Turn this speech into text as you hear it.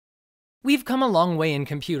We've come a long way in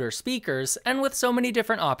computer speakers, and with so many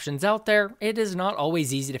different options out there, it is not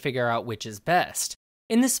always easy to figure out which is best.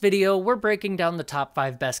 In this video, we're breaking down the top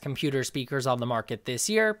 5 best computer speakers on the market this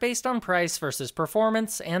year based on price versus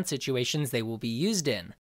performance and situations they will be used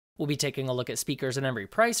in. We'll be taking a look at speakers in every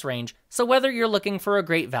price range, so whether you're looking for a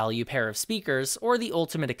great value pair of speakers or the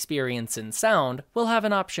ultimate experience in sound, we'll have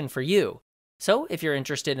an option for you. So if you're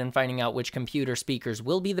interested in finding out which computer speakers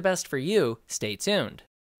will be the best for you, stay tuned.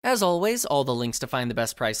 As always, all the links to find the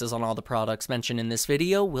best prices on all the products mentioned in this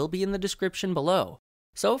video will be in the description below.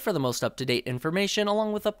 So for the most up-to-date information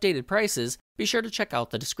along with updated prices, be sure to check out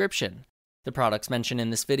the description. The products mentioned in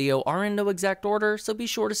this video are in no exact order, so be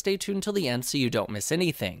sure to stay tuned till the end so you don't miss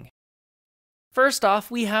anything. First off,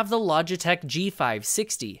 we have the Logitech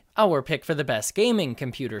G560, our pick for the best gaming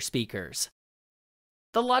computer speakers.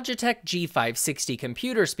 The Logitech G560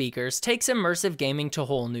 computer speakers takes immersive gaming to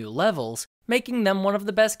whole new levels, making them one of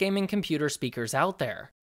the best gaming computer speakers out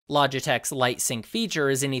there. Logitech's Light Sync feature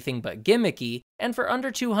is anything but gimmicky, and for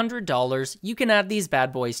under $200, you can add these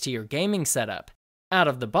bad boys to your gaming setup. Out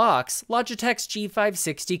of the box, Logitech's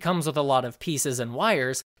G560 comes with a lot of pieces and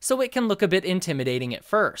wires, so it can look a bit intimidating at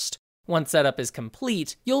first. Once setup is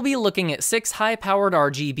complete, you'll be looking at 6 high-powered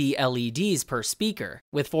RGB LEDs per speaker,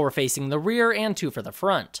 with 4 facing the rear and 2 for the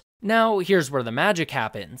front. Now, here's where the magic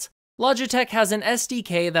happens. Logitech has an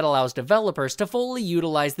SDK that allows developers to fully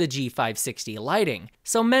utilize the G560 lighting,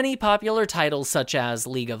 so many popular titles such as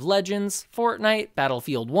League of Legends, Fortnite,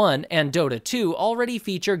 Battlefield 1, and Dota 2 already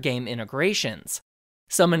feature game integrations.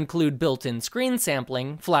 Some include built-in screen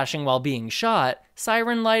sampling, flashing while being shot,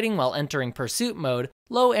 siren lighting while entering pursuit mode,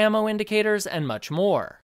 low ammo indicators, and much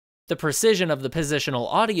more. The precision of the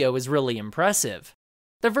positional audio is really impressive.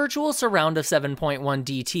 The virtual surround of 7.1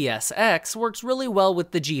 DTS:X works really well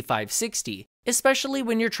with the G560, especially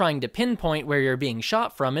when you're trying to pinpoint where you're being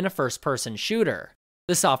shot from in a first-person shooter.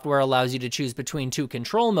 The software allows you to choose between 2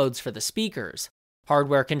 control modes for the speakers.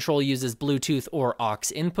 Hardware control uses Bluetooth or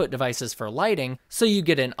aux input devices for lighting, so you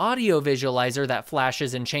get an audio visualizer that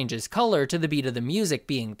flashes and changes color to the beat of the music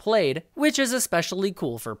being played, which is especially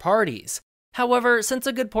cool for parties. However, since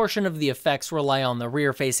a good portion of the effects rely on the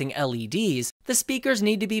rear-facing LEDs, the speakers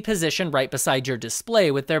need to be positioned right beside your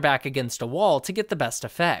display with their back against a wall to get the best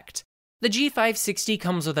effect. The G560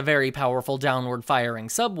 comes with a very powerful downward-firing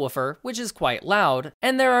subwoofer, which is quite loud,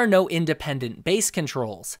 and there are no independent bass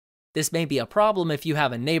controls. This may be a problem if you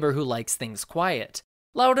have a neighbor who likes things quiet.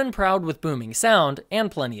 Loud and proud with booming sound, and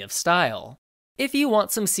plenty of style. If you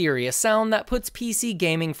want some serious sound that puts PC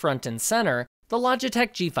gaming front and center, the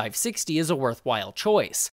Logitech G560 is a worthwhile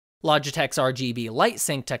choice. Logitech's RGB Light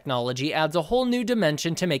Sync technology adds a whole new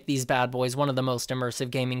dimension to make these bad boys one of the most immersive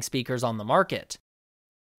gaming speakers on the market.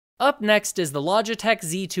 Up next is the Logitech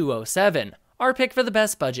Z207, our pick for the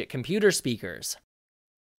best budget computer speakers.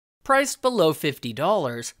 Priced below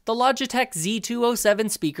 $50, the Logitech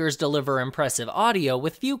Z207 speakers deliver impressive audio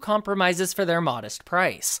with few compromises for their modest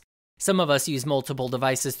price. Some of us use multiple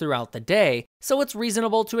devices throughout the day, so it's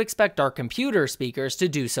reasonable to expect our computer speakers to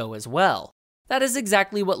do so as well. That is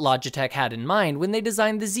exactly what Logitech had in mind when they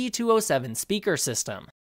designed the Z207 speaker system.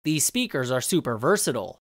 These speakers are super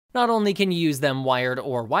versatile. Not only can you use them wired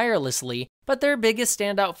or wirelessly, but their biggest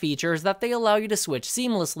standout feature is that they allow you to switch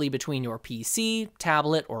seamlessly between your PC,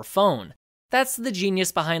 tablet, or phone. That's the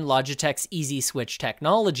genius behind Logitech's Easy Switch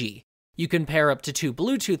technology. You can pair up to 2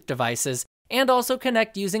 Bluetooth devices, and also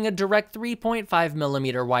connect using a direct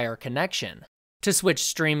 3.5mm wire connection. To switch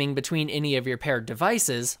streaming between any of your paired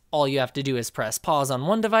devices, all you have to do is press pause on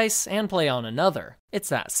one device and play on another. It's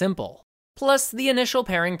that simple. Plus, the initial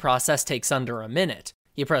pairing process takes under a minute.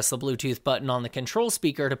 You press the Bluetooth button on the control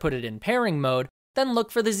speaker to put it in pairing mode, then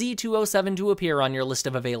look for the Z207 to appear on your list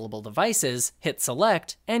of available devices, hit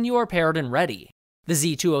select, and you are paired and ready. The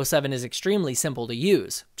Z207 is extremely simple to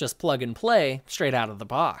use, just plug and play straight out of the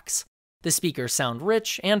box. The speakers sound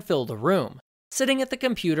rich and fill the room. Sitting at the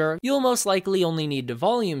computer, you'll most likely only need to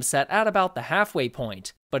volume set at about the halfway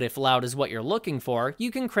point, but if loud is what you're looking for,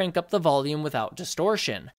 you can crank up the volume without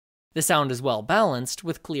distortion. The sound is well balanced,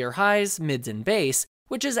 with clear highs, mids, and bass,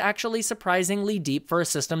 which is actually surprisingly deep for a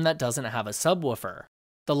system that doesn't have a subwoofer.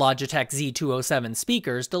 The Logitech Z207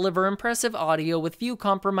 speakers deliver impressive audio with few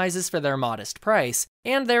compromises for their modest price,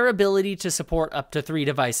 and their ability to support up to 3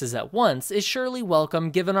 devices at once is surely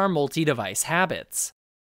welcome given our multi-device habits.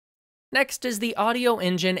 Next is the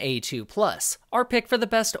Audioengine A2 Plus, our pick for the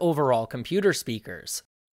best overall computer speakers.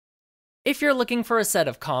 If you're looking for a set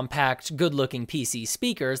of compact, good-looking PC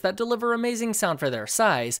speakers that deliver amazing sound for their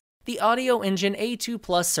size, the Audioengine A2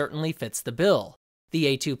 Plus certainly fits the bill.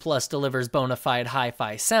 The A2 Plus delivers bona fide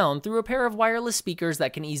hi-fi sound through a pair of wireless speakers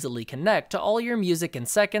that can easily connect to all your music in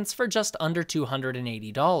seconds for just under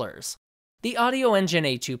 $280. The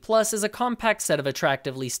Audioengine A2 Plus is a compact set of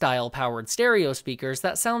attractively style-powered stereo speakers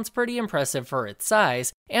that sounds pretty impressive for its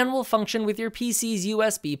size, and will function with your PC's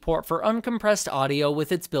USB port for uncompressed audio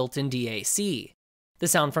with its built-in DAC. The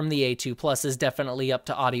sound from the A2 Plus is definitely up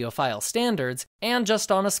to audiophile standards, and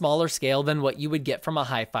just on a smaller scale than what you would get from a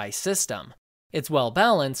hi-fi system. It's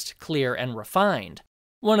well-balanced, clear, and refined.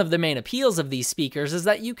 One of the main appeals of these speakers is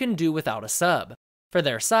that you can do without a sub. For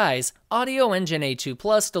their size, Audioengine A2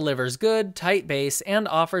 Plus delivers good, tight bass and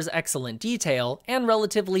offers excellent detail and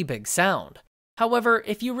relatively big sound. However,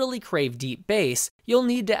 if you really crave deep bass, you'll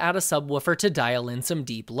need to add a subwoofer to dial in some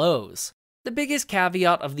deep lows. The biggest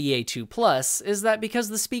caveat of the A2 Plus is that because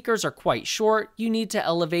the speakers are quite short, you need to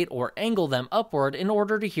elevate or angle them upward in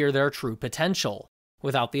order to hear their true potential.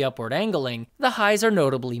 Without the upward angling, the highs are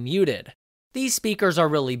notably muted. These speakers are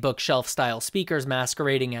really bookshelf-style speakers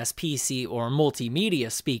masquerading as PC or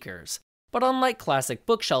multimedia speakers. But unlike classic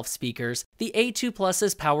bookshelf speakers, the A2 Plus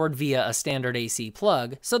is powered via a standard AC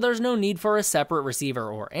plug, so there's no need for a separate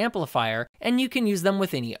receiver or amplifier, and you can use them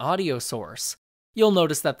with any audio source. You'll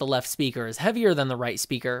notice that the left speaker is heavier than the right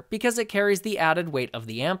speaker because it carries the added weight of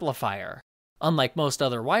the amplifier. Unlike most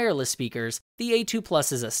other wireless speakers, the A2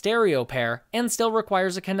 Plus is a stereo pair and still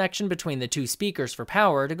requires a connection between the two speakers for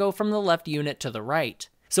power to go from the left unit to the right.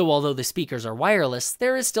 So although the speakers are wireless,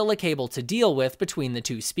 there is still a cable to deal with between the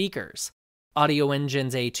two speakers.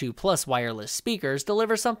 Audioengine's A2 Plus wireless speakers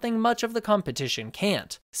deliver something much of the competition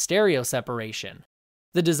can't: stereo separation.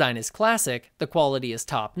 The design is classic, the quality is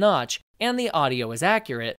top-notch, and the audio is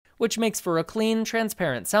accurate, which makes for a clean,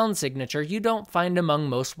 transparent sound signature you don't find among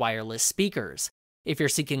most wireless speakers. If you're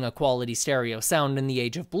seeking a quality stereo sound in the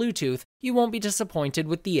age of Bluetooth, you won't be disappointed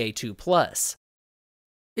with the A2 Plus.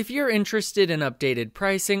 If you're interested in updated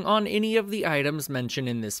pricing on any of the items mentioned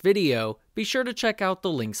in this video, be sure to check out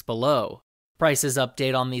the links below. Prices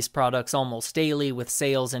update on these products almost daily with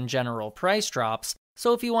sales and general price drops,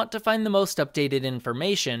 so if you want to find the most updated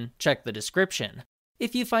information, check the description.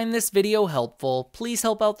 If you find this video helpful, please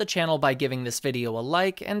help out the channel by giving this video a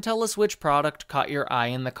like and tell us which product caught your eye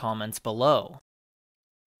in the comments below.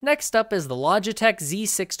 Next up is the Logitech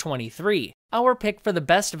Z623, our pick for the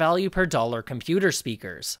best value per dollar computer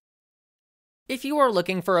speakers. If you are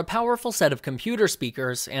looking for a powerful set of computer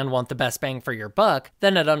speakers and want the best bang for your buck,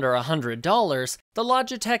 then at under $100, the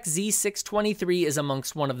Logitech Z623 is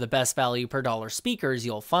amongst one of the best value per dollar speakers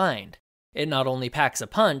you'll find. It not only packs a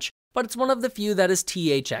punch, but it's one of the few that is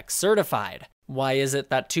THX certified. Why is it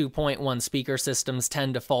that 2.1 speaker systems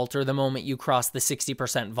tend to falter the moment you cross the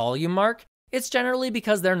 60% volume mark? It's generally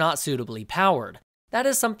because they're not suitably powered. That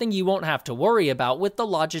is something you won't have to worry about with the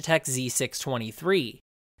Logitech Z623.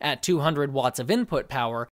 At 200 watts of input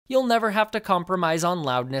power, you'll never have to compromise on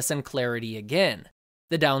loudness and clarity again.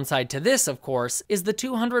 The downside to this, of course, is the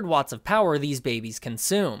 200 watts of power these babies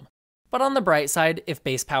consume. But on the bright side, if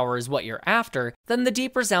bass power is what you're after, then the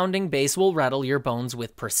deep resounding bass will rattle your bones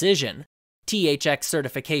with precision. THX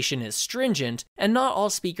certification is stringent, and not all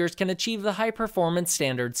speakers can achieve the high performance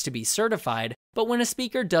standards to be certified, but when a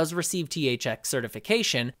speaker does receive THX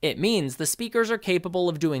certification, it means the speakers are capable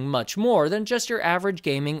of doing much more than just your average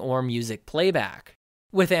gaming or music playback.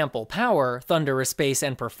 With ample power, thunderous bass,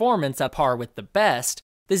 and performance at par with the best,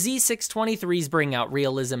 the Z623s bring out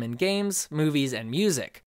realism in games, movies, and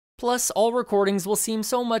music. Plus, all recordings will seem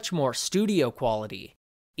so much more studio quality.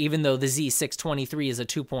 Even though the Z623 is a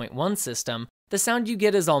 2.1 system, the sound you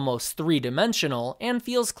get is almost three-dimensional and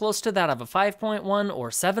feels close to that of a 5.1 or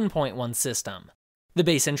 7.1 system. The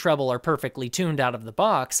bass and treble are perfectly tuned out of the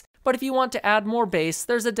box, but if you want to add more bass,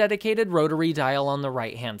 there's a dedicated rotary dial on the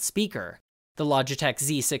right-hand speaker. The Logitech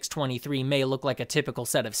Z623 may look like a typical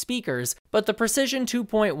set of speakers, but the Precision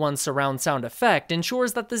 2.1 surround sound effect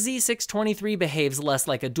ensures that the Z623 behaves less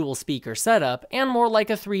like a dual speaker setup and more like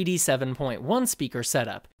a 3D 7.1 speaker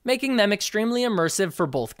setup, making them extremely immersive for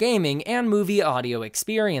both gaming and movie audio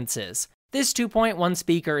experiences. This 2.1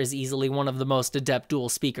 speaker is easily one of the most adept dual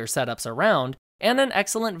speaker setups around, and an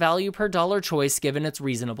excellent value per dollar choice given its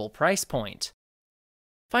reasonable price point.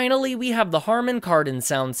 Finally, we have the Harman Kardon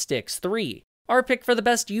Soundsticks III, our pick for the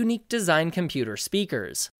best unique design computer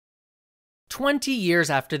speakers. 20 years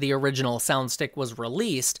after the original Soundstick was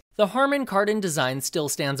released, the Harman Kardon design still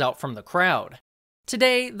stands out from the crowd.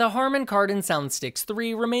 Today, the Harman Kardon Soundsticks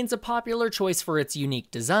III remains a popular choice for its unique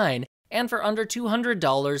design, and for under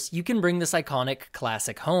 $200, you can bring this iconic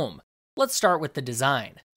classic home. Let's start with the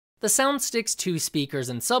design. The Soundsticks II speakers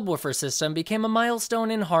and subwoofer system became a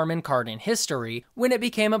milestone in Harman Kardon history when it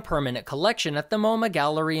became a permanent collection at the MoMA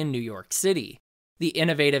Gallery in New York City. The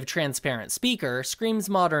innovative transparent speaker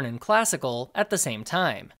screams modern and classical at the same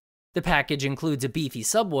time. The package includes a beefy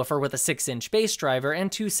subwoofer with a 6-inch bass driver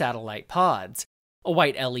and 2 satellite pods. A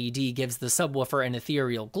white LED gives the subwoofer an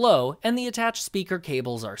ethereal glow, and the attached speaker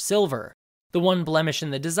cables are silver. The one blemish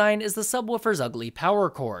in the design is the subwoofer's ugly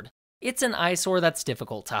power cord. It's an eyesore that's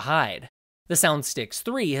difficult to hide. The Soundsticks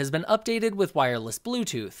III has been updated with wireless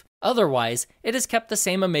Bluetooth. Otherwise, it has kept the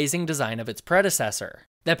same amazing design of its predecessor.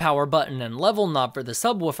 The power button and level knob for the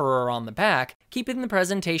subwoofer are on the back, keeping the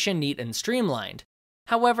presentation neat and streamlined.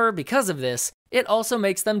 However, because of this, it also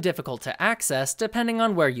makes them difficult to access depending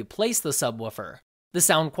on where you place the subwoofer. The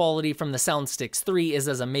sound quality from the Soundsticks III is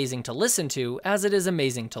as amazing to listen to as it is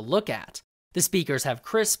amazing to look at. The speakers have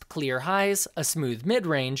crisp, clear highs, a smooth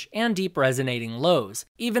mid-range, and deep resonating lows,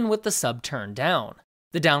 even with the sub turned down.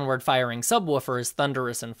 The downward-firing subwoofer is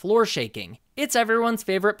thunderous and floor-shaking. It's everyone's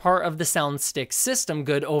favorite part of the Soundsticks system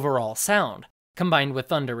good overall sound. Combined with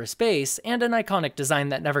thunderous bass and an iconic design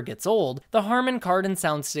that never gets old, the Harman Kardon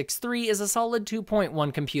Soundsticks III is a solid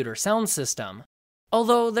 2.1 computer sound system.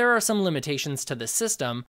 Although there are some limitations to this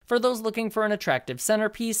system, for those looking for an attractive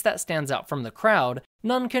centerpiece that stands out from the crowd,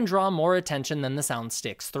 none can draw more attention than the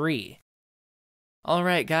Soundsticks III.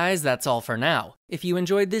 Alright guys, that's all for now. If you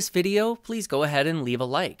enjoyed this video, please go ahead and leave a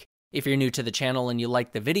like. If you're new to the channel and you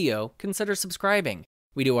like the video, consider subscribing.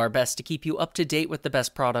 We do our best to keep you up to date with the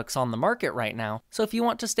best products on the market right now, so if you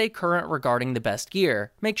want to stay current regarding the best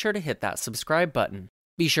gear, make sure to hit that subscribe button.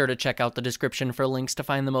 Be sure to check out the description for links to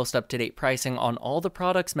find the most up-to-date pricing on all the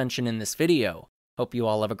products mentioned in this video. Hope you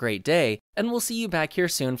all have a great day, and we'll see you back here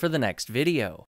soon for the next video.